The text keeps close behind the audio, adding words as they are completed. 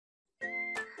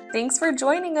Thanks for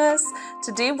joining us!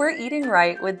 Today we're eating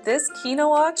right with this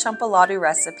Quinoa Champuladu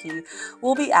recipe.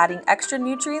 We'll be adding extra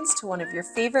nutrients to one of your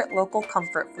favorite local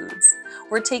comfort foods.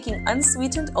 We're taking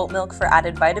unsweetened oat milk for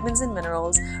added vitamins and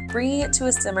minerals, bringing it to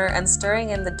a simmer and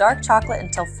stirring in the dark chocolate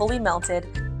until fully melted.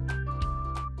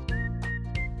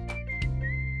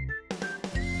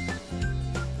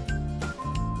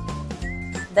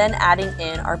 Then adding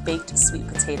in our baked sweet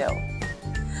potato.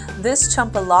 This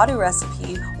champuladu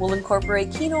recipe will incorporate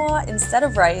quinoa instead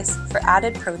of rice for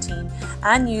added protein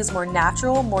and use more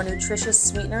natural, more nutritious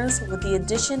sweeteners with the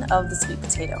addition of the sweet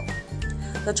potato.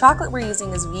 The chocolate we're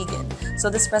using is vegan, so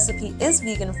this recipe is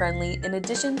vegan friendly in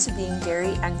addition to being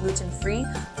dairy and gluten free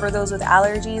for those with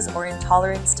allergies or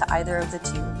intolerance to either of the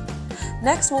two.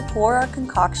 Next, we'll pour our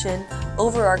concoction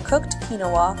over our cooked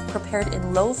quinoa prepared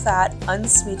in low-fat,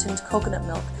 unsweetened coconut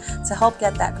milk to help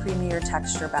get that creamier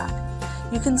texture back.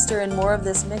 You can stir in more of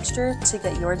this mixture to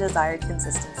get your desired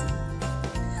consistency.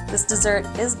 This dessert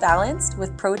is balanced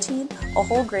with protein, a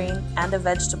whole grain, and a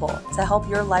vegetable to help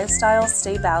your lifestyle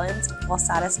stay balanced while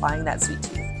satisfying that sweet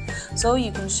tooth. So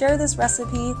you can share this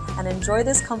recipe and enjoy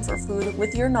this comfort food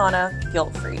with your Nana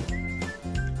guilt-free.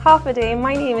 Half a day,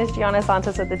 my name is Gianna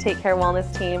Santos with the TakeCare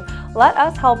Wellness team. Let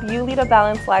us help you lead a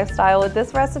balanced lifestyle with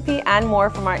this recipe and more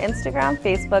from our Instagram,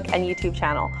 Facebook, and YouTube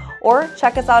channel. Or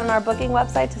check us out on our booking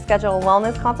website to schedule a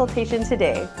wellness consultation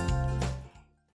today.